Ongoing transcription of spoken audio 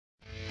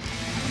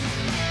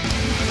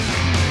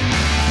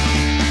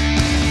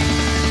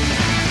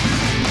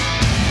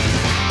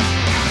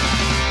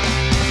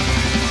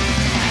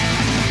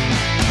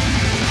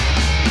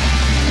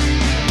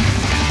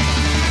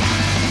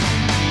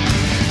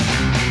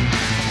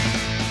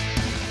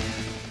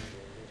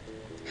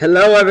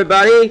Hello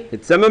everybody,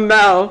 it's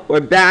Mel.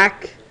 We're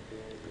back.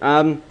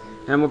 And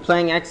we're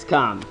playing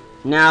XCOM.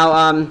 Now,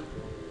 I'm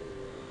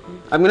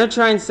gonna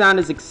try and sound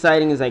as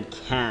exciting as I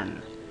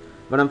can.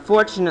 But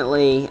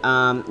unfortunately,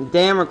 the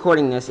day I'm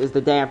recording this is the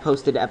day I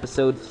posted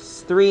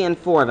episodes 3 and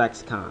 4 of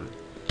XCOM.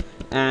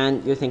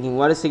 And you're thinking,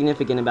 what is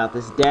significant about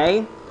this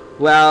day?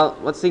 Well,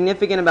 what's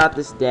significant about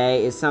this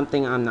day is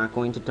something I'm not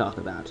going to talk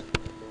about.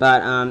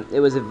 But,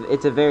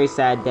 it's a very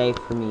sad day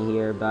for me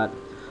here, but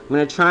I'm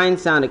going to try and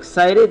sound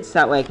excited so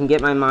that way I can get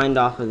my mind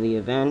off of the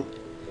event.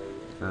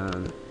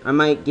 I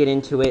might get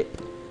into it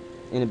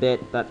in a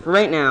bit, but for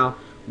right now,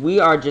 we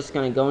are just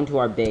going to go into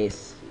our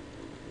base.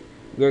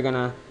 We're going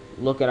to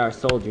look at our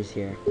soldiers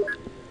here.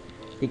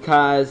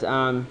 Because,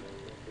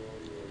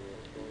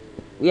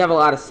 we have a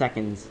lot of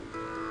seconds.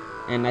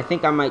 And I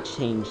think I might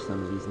change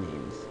some of these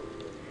names.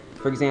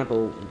 For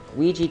example,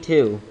 Ouija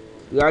 2.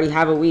 We already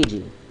have a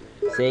Ouija.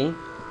 See?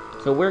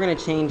 So we're going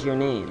to change your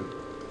name.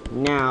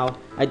 Now,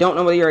 I don't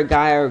know whether you're a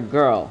guy or a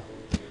girl.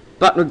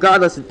 But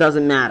regardless, it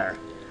doesn't matter.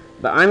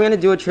 But I'm going to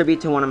do a tribute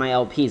to one of my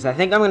LPs. I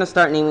think I'm going to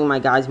start naming my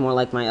guys more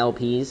like my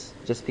LPs.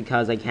 Just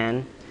because I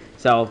can.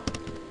 So,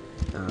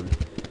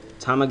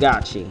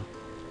 Tamagotchi.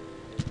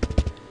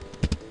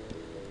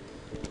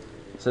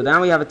 So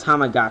now we have a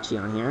Tamagotchi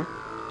on here.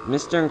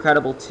 Mr.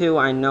 Incredible 2,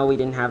 I know we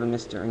didn't have a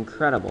Mr.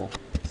 Incredible.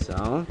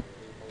 So,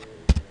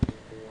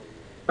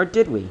 or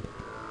did we?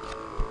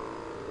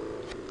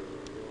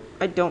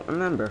 I don't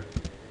remember.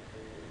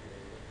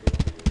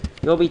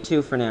 You'll be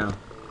 2 for now.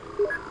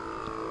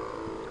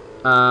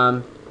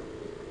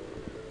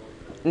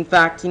 In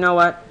fact, you know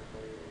what?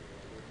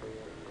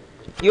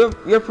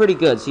 You're pretty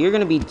good, so you're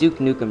gonna be Duke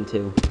Nukem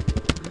 2.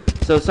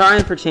 So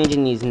sorry for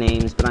changing these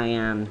names, but I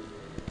am.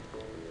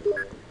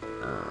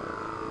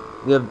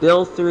 We have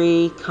Bill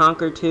 3,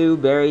 Conquer 2,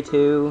 Barry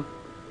 2.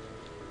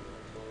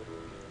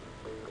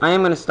 I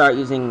am gonna start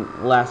using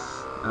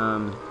less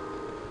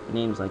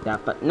names like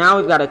that, but now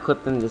we've got to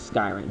equip them to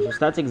Sky Rangers.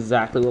 That's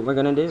exactly what we're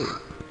gonna do.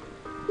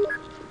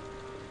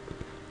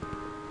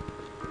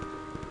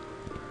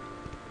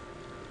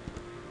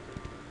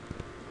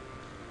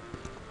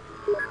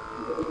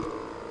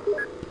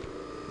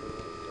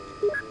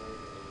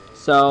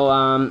 So,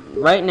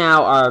 right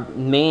now our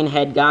main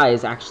head guy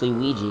is actually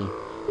Ouija,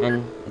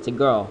 and it's a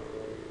girl.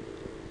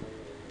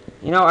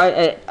 You know,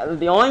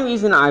 the only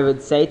reason I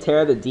would say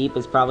Terror of the Deep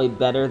is probably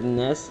better than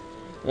this,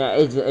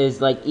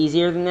 is like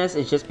easier than this,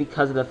 is just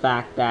because of the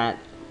fact that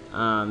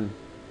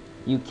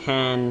you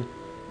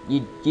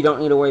don't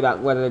need to worry about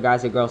whether the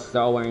guys or girls, because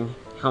they're all wearing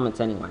helmets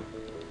anyway.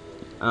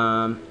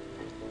 Now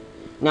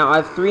I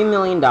have $3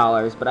 million,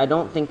 but I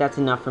don't think that's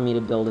enough for me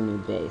to build a new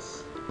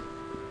base.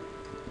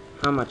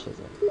 How much is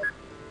it?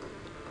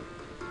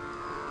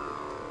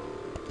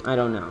 I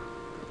don't know.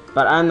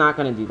 But I'm not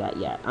going to do that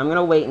yet. I'm going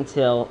to wait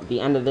until the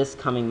end of this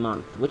coming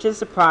month, which is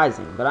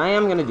surprising, but I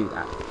am going to do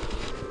that.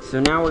 So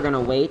now we're going to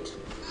wait.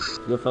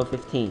 UFO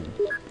 15.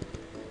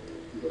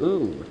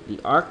 Ooh, the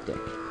Arctic.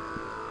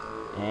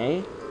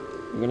 Hey,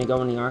 you're going to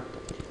go in the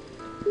Arctic.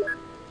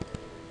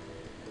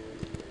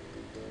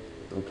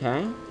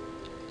 Okay.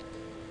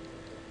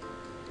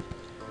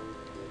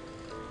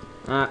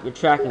 Your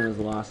tracking was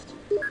lost.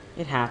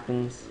 It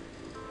happens.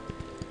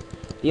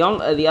 The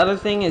other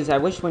thing is, I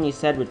wish when you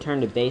said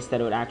return to base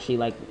that it would actually,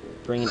 like,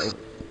 bring it over.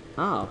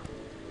 Oh.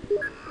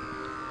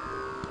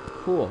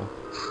 Cool.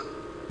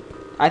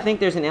 I think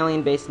there's an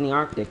alien base in the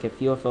Arctic if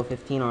UFO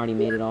 15 already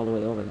made it all the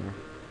way over there.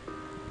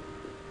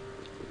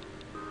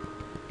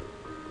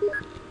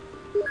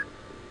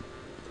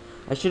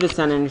 I should have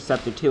sent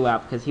Interceptor 2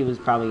 out because he was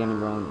probably going to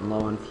run low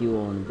on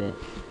fuel in a bit.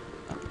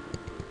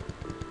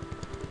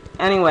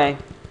 Anyway.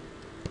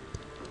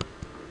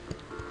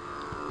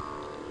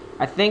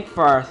 I think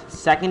for our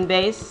second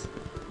base,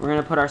 we're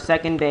going to put our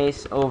second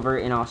base over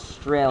in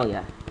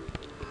Australia.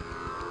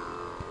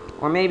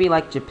 Or maybe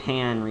like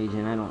Japan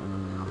region, I don't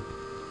really know.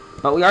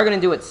 But we are going to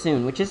do it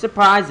soon, which is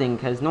surprising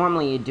because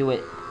normally you do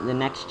it the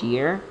next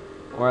year.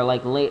 Or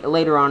like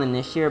later on in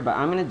this year, but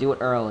I'm going to do it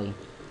early.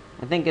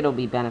 I think it'll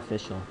be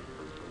beneficial.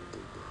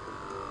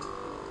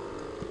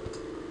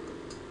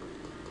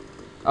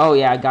 Oh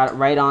yeah, I got it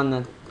right on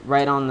the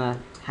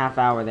half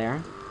hour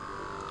there.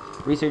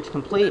 Research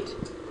complete.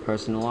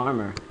 Personal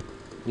armor.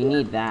 We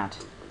need that.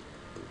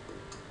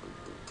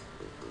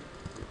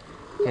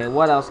 Okay,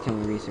 what else can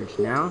we research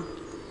now?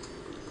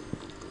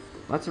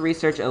 Let's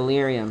research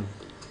Illyrium.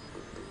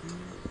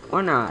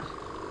 Or not.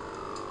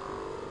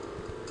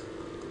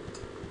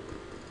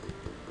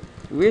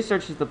 We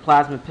researched the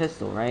plasma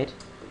pistol, right?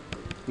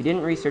 We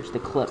didn't research the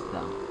clip,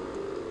 though.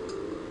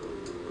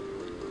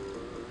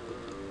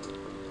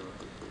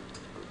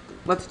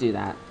 Let's do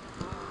that.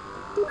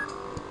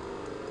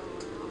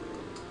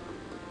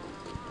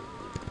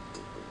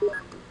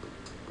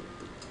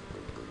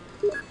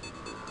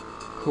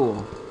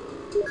 Cool.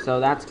 So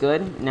that's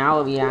good.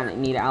 Now we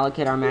need to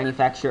allocate our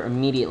manufacture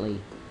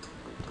immediately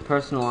to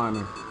personal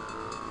armor.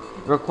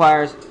 It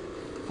requires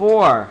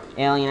 4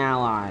 alien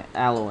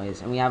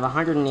alloys, and we have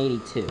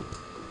 182.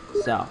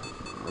 So,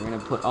 we're going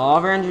to put all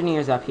of our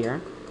engineers up here.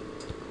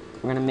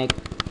 We're going to make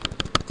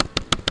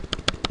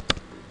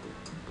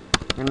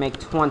gonna make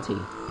 20.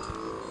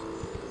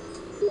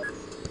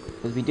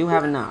 Because we do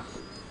have enough.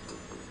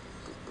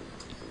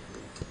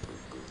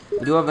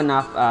 We do have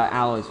enough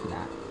alloys for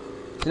that.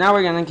 So now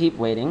we're gonna keep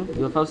waiting.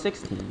 UFO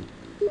 16.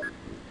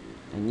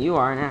 And you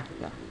are in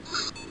Africa.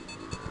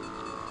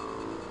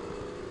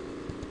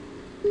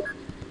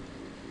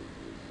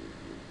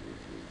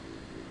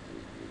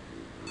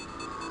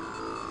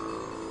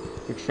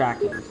 Your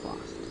tracking is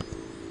lost.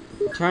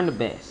 Return to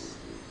base.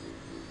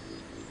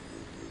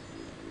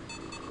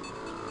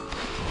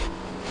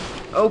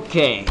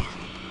 Okay.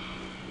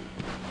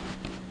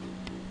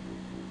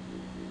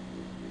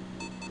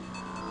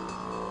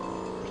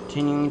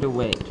 Continuing to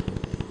wait.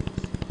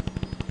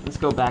 Let's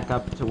go back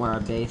up to where our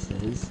base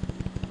is.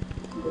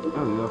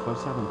 Oh, UFO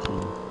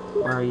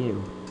 17. Where are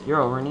you? You're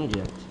over in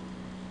Egypt.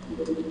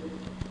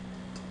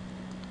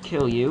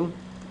 Kill you.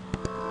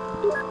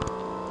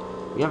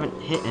 We haven't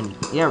hit any.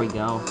 There we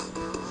go.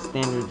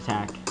 Standard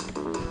attack.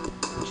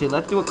 Actually,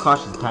 let's do a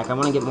cautious attack. I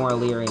want to get more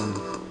Illyrium.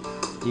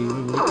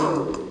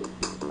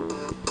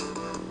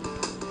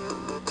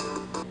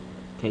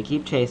 Okay,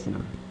 keep chasing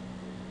him.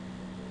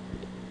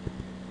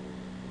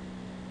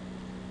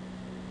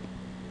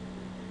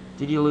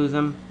 Did you lose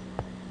him?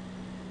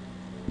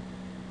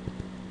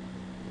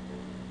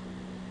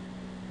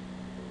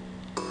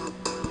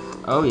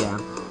 Oh yeah,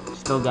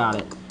 still got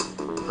it.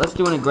 Let's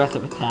do an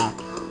aggressive attack.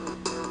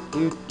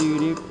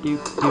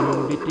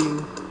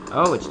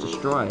 Oh, it's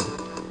destroyed.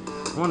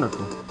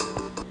 Wonderful.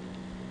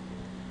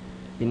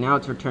 Okay, now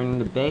it's returning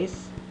to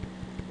base.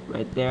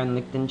 Right there in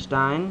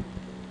Liechtenstein.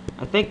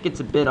 I think it's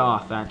a bit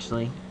off,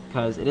 actually,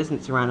 because it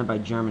isn't surrounded by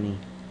Germany.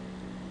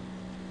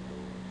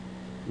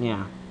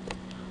 Yeah.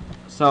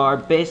 So our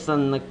base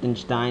on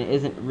Liechtenstein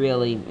isn't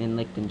really in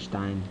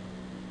Liechtenstein.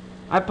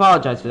 I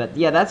apologize for that.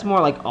 Yeah, that's more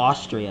like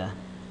Austria.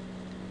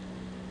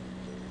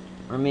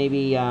 Or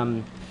maybe,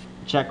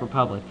 Czech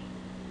Republic.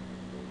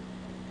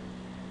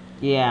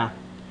 Yeah.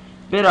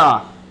 Bit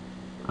off.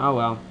 Oh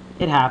well.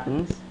 It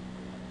happens.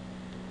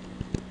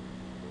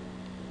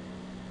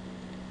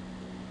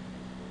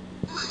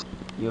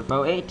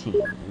 UFO 18.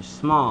 You're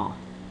small.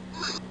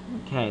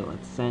 Okay,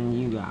 let's send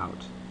you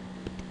out.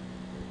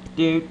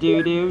 Do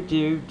do do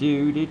do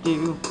do do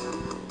do.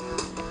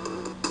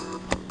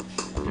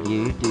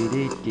 Do do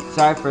do do.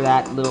 Sorry for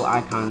that little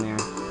icon there.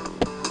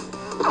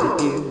 Do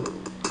do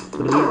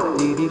do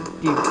do do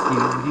do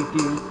do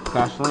do.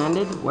 Crash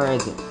landed. Where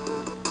is it?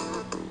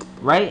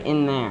 Right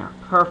in there.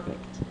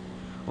 Perfect.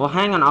 Well,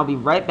 hang on. I'll be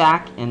right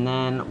back, and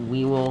then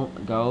we will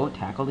go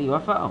tackle the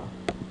UFO.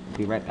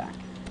 Be right back.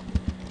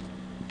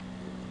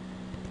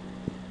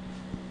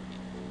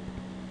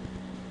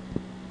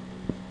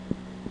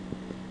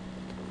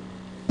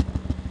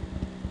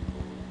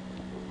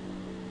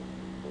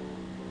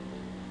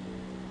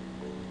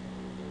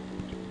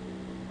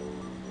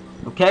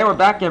 Okay, we're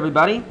back,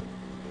 everybody.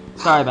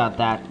 Sorry about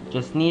that.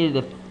 Just needed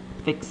to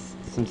fix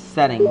some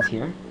settings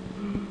here.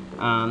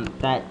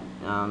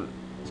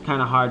 It's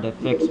kind of hard to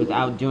fix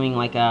without doing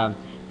like a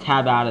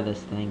tab out of this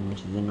thing,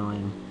 which is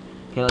annoying.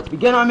 Okay, let's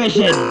begin our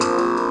mission.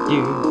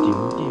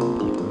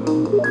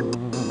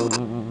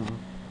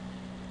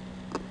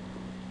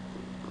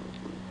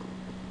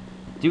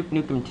 Duke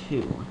Nukem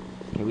 2.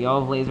 Okay, we all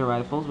have laser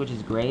rifles, which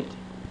is great.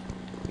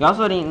 We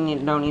also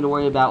don't need to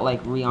worry about like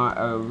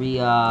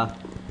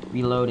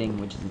reloading,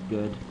 which is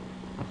good.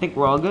 I think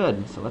we're all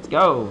good, so let's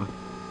go.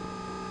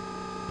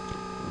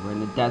 We're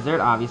in the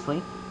desert,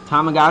 obviously.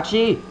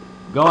 Tamagotchi,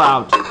 go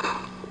out.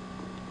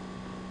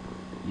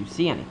 Do you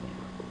see anything?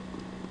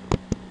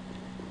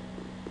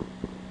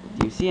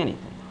 Do you see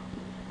anything?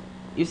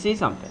 You see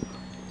something.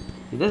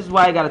 See, this is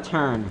why I gotta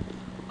turn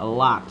a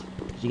lot.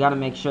 Because you gotta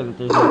make sure that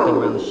there's nothing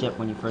around the ship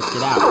when you first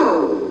get out.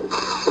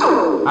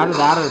 Either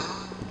that or you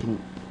can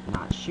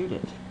not shoot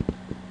it.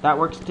 That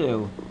works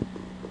too.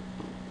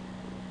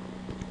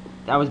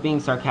 I was being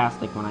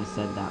sarcastic when I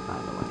said that, by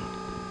the way.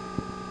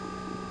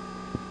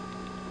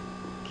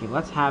 Okay,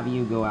 let's have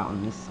you go out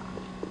on this side.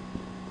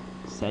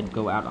 Said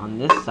go out on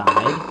this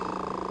side.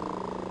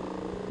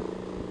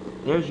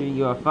 There's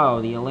your UFO.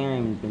 The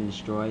Illyrium's been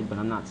destroyed, but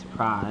I'm not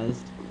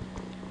surprised.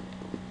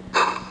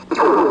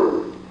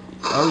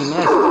 Oh, you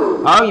missed.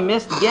 Oh, you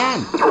missed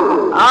again.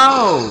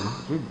 Oh,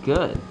 you're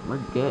good. We're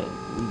good.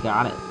 We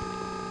got it.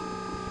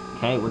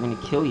 Okay, we're gonna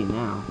kill you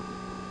now.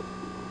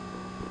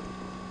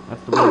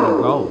 That's the way we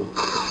roll.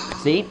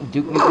 See?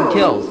 Duke Nukem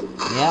kills.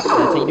 Yep, that's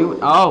how you do it.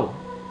 Oh!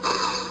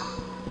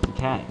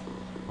 Okay.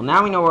 Well,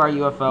 now we know where our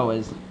UFO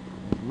is.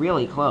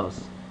 Really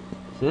close.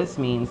 So this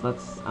means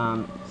let's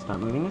start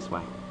moving this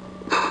way.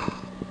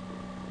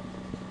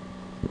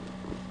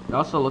 It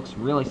also looks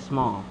really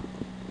small.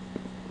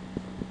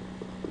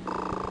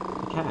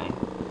 Okay.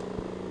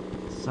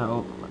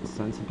 So, let's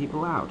send some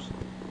people out.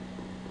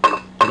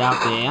 Get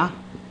out there.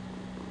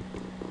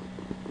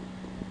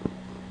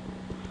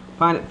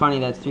 Find it funny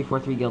that it's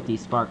 343 Guilty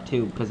Spark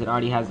 2 because it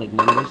already has like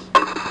numbers. I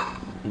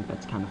think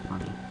that's kind of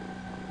funny.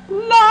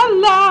 La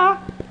la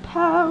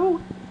pow.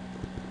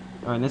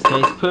 Or in this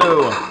case,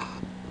 poo.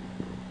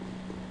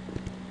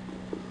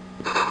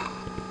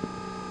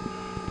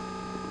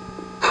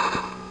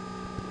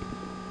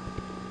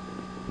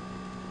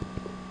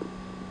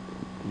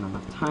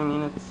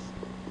 minutes.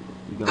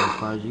 You go as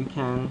far as you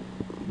can.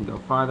 You can go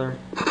farther.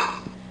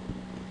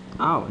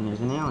 Oh, and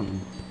there's an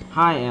alien.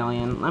 Hi,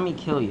 alien. Let me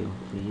kill you,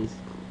 please.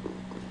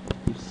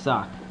 You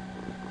suck.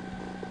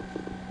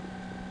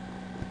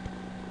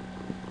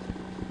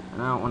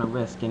 And I don't want to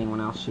risk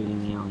anyone else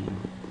shooting the alien.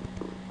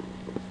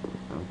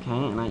 Okay,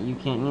 and you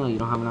can't kneel. You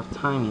don't have enough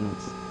time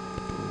units.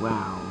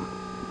 Wow.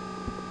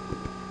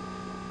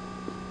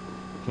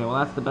 Okay, well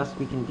that's the best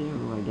we can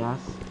do, I guess.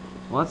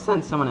 Well, let's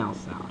send someone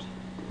else out.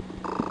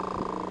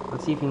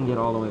 Let's see if we can get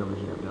all the way over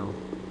here, Bill.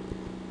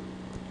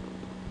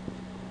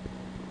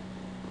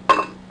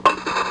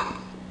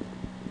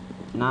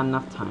 Not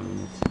enough time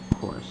units, of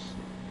course.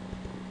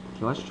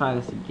 Okay, let's try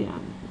this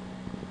again.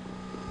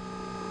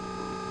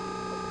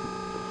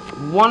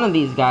 One of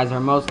these guys are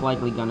most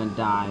likely gonna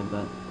die,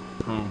 but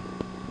hey,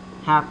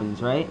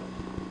 happens, right?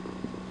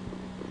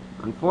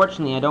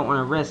 Unfortunately, I don't want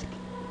to risk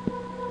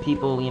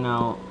people, you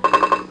know,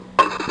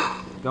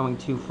 going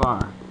too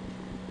far.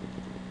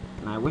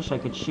 And I wish I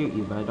could shoot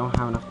you, but I don't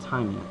have enough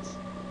time units.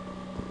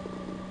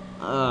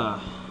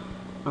 Ugh.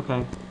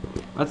 Okay.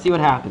 Let's see what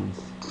happens.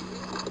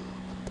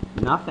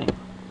 Nothing.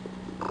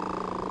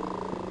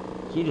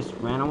 He just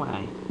ran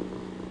away.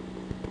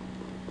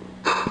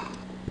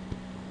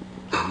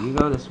 Okay, you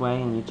go this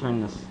way, and you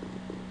turn this.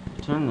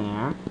 Turn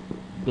there.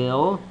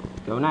 Bill,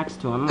 go next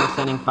to him. We're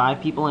sending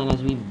 5 people in,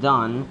 as we've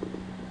done.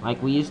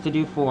 Like we used to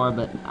do 4,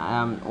 but,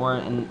 and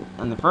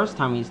the first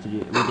time we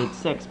did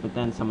 6, but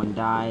then someone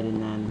died,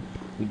 and then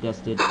we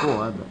just did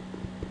 4, but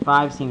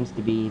 5 seems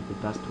to be the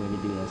best way to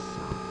do this,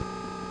 so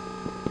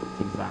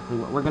that's exactly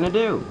what we're gonna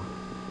do.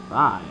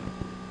 5.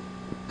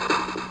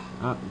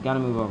 Oh, gotta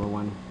move over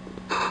one.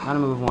 Gotta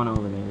move one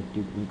over there,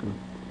 Duke Nukem.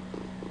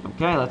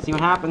 Okay, let's see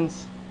what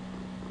happens.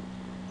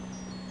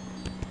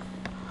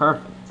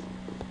 Perfect.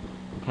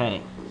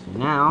 Okay, so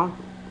now...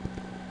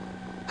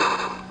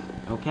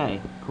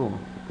 Okay, cool.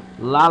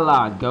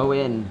 La, go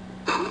in.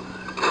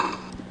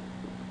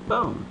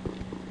 Boom.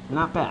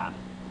 Not bad.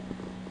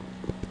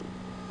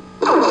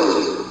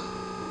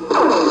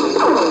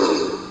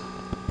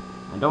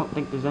 I don't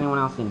think there's anyone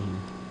else in here.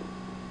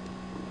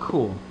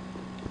 Cool.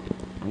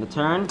 And the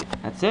turn.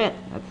 That's it.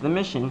 That's the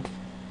mission.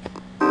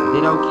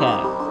 Did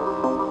okay.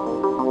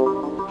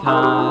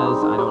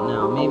 Because, I don't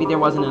know. Maybe there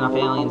wasn't enough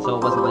aliens, so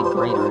it wasn't, like,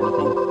 great or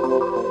anything.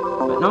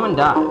 But no one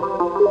died.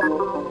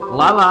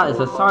 Lala is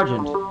a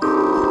sergeant.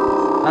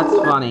 That's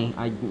funny.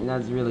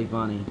 That's really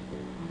funny.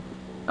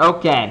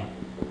 Okay.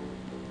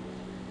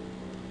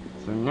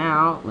 So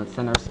now, let's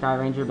send our Sky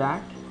Ranger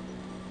back.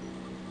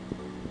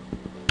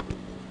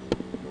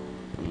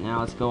 And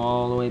now let's go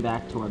all the way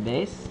back to our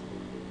base.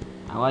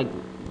 I like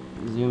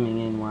zooming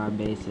in where our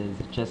base is.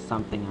 It's just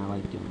something I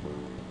like doing.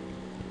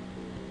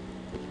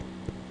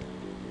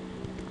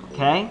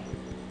 Okay.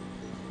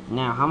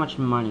 Now, how much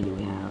money do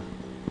we have?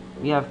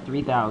 We have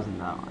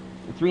 $3,000.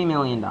 $3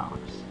 million.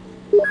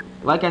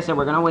 Like I said,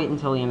 we're gonna wait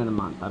until the end of the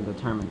month. I've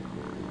determined on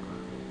that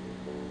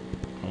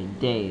now. Okay,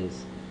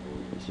 days.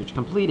 Research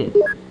completed.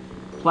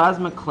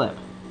 Plasma clip.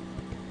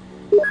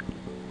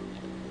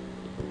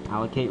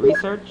 Allocate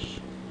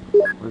research.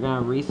 We're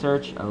gonna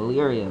research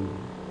Illyrium.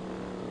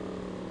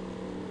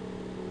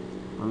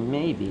 Or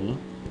maybe...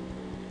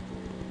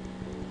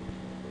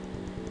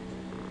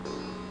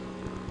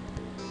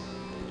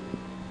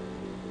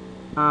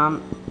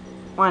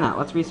 why not?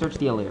 Let's research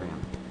the Illyrium.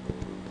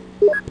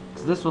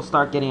 Because this will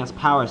start getting us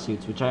power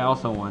suits, which I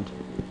also want.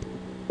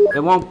 We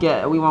won't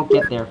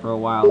get there for a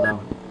while,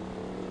 though.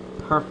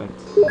 Perfect.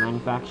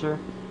 Manufacture.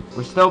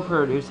 We're still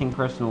producing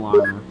personal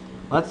armor.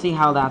 Let's see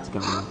how that's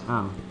going.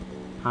 Oh.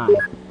 Hi.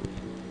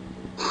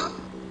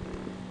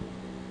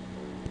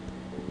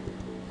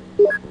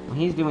 Well,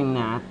 he's doing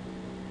that.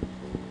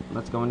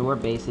 Let's go into our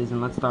bases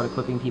and let's start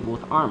equipping people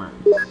with armor.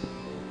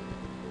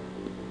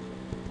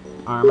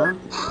 Armor.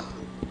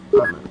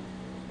 Armor.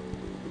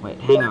 Wait,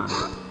 hang on.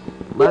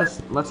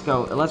 Let's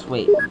go. Let's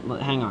wait.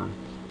 Hang on.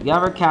 We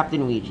have our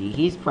Captain Ouija.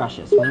 He's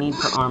precious. We need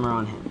armor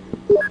on him.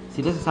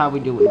 See, this is how we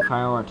do it. We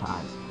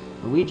prioritize.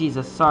 Luigi's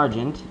a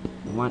sergeant.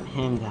 We want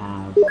him to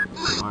have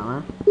some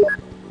armor.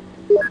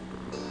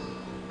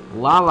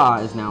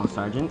 Lala is now a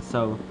sergeant,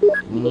 so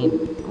we need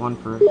one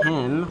for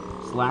him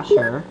 /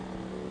 her.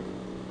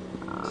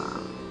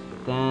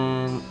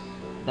 Then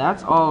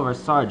that's all of our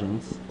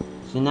sergeants.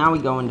 So now we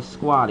go into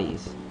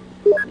squaddies,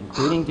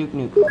 including Duke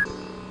Nukem.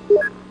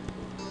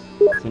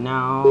 So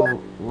now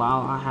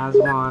Lala has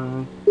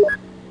one.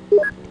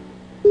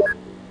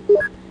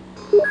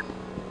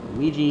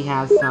 Luigi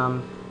has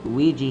some.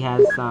 Luigi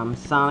has some.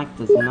 Sonic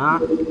does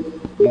not.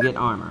 You get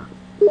armor.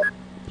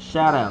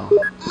 Shadow,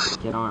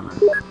 get armor.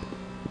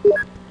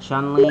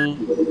 Chun-Li,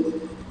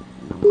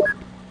 no.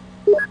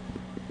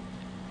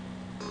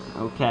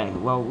 Okay,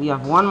 well, we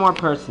have one more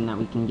person that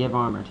we can give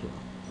armor to.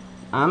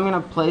 I'm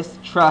gonna place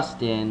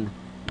trust in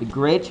the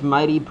great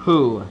mighty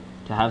Pooh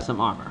to have some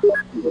armor.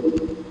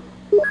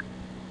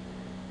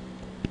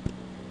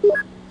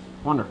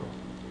 Wonderful.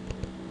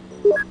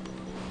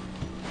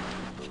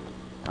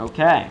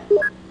 Okay.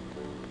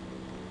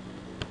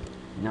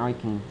 Now we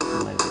can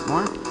delay a bit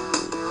more.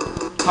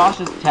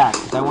 cautious tack,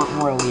 because I want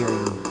more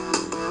Illyrium.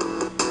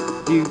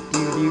 Do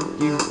do do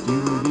do do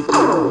do do.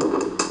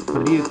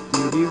 Do do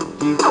do do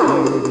do do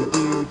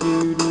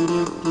do do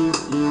do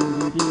do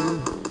do.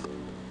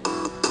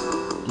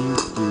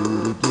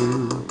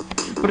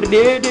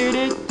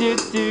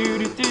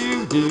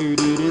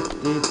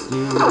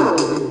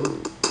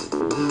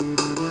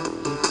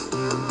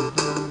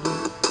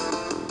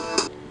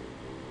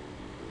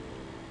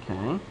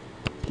 Okay,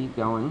 keep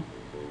going.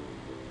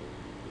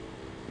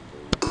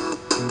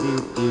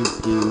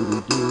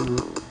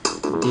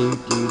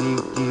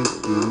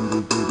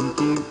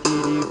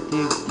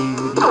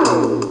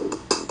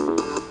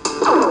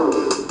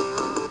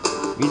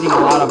 Using a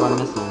lot of our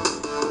missiles.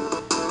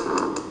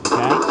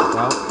 Okay,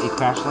 well, it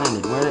crash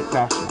landed. Where did it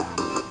crash land?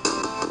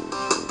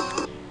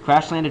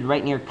 Crash landed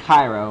right near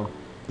Cairo.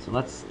 So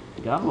let's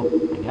go,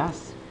 I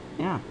guess.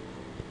 Yeah.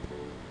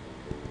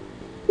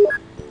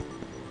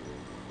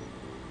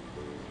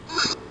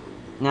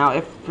 Now,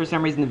 if for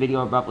some reason the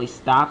video abruptly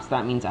stops,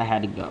 that means I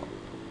had to go.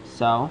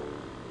 So,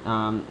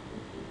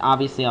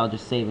 obviously I'll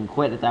just save and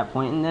quit at that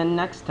point, and then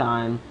next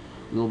time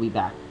we will be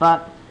back.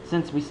 But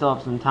since we still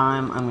have some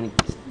time, I'm going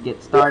to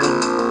get started.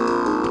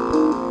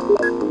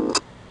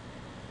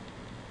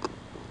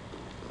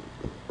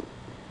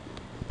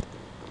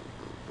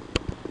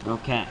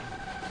 Okay.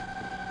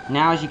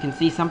 Now, as you can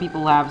see, some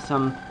people have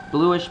some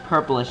bluish,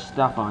 purplish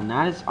stuff on.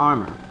 That is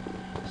armor.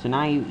 So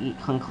now you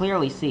can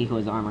clearly see who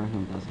has armor and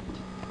who doesn't.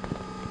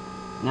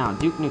 Now,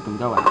 Duke Nukem,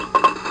 go out.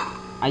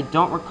 I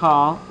don't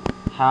recall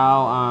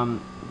how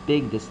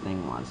big this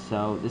thing was.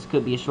 So this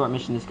could be a short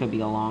mission, this could be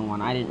a long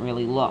one. I didn't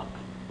really look.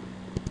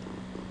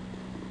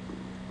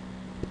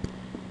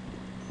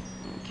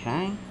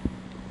 Okay.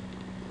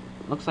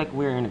 Looks like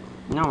we're in a...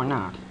 No, we're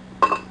not.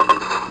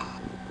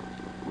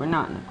 We're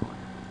not in a corner.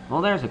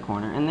 Well, there's a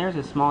corner, and there's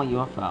a small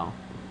UFO.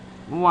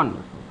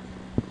 Wonderful.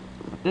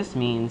 What this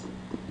means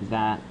is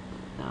that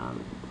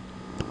I'm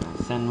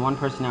gonna send one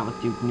person out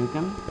with Duke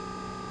Nukem.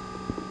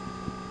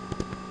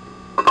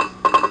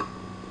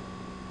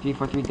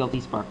 343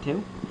 Guilty Spark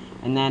 2.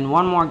 And then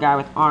one more guy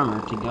with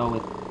armor to go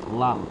with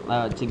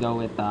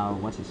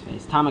what's his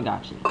face?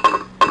 Tamagotchi.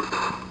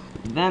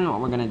 Then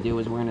what we're gonna do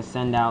is we're gonna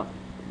send out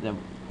the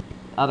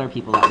other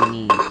people that we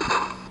need.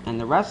 And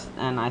the rest,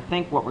 and I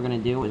think what we're gonna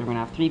do is we're gonna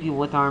have 3 people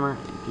with armor,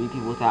 3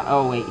 people without.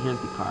 Oh wait, here's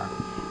the car.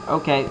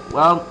 Okay,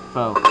 well,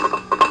 folks,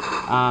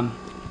 I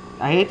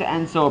hate to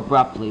end so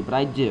abruptly, but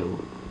I do.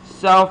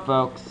 So,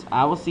 folks,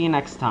 I will see you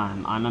next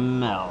time. I'm a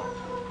Mel,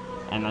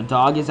 and the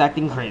dog is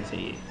acting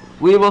crazy.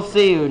 We will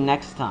see you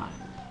next time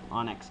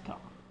on XCOM.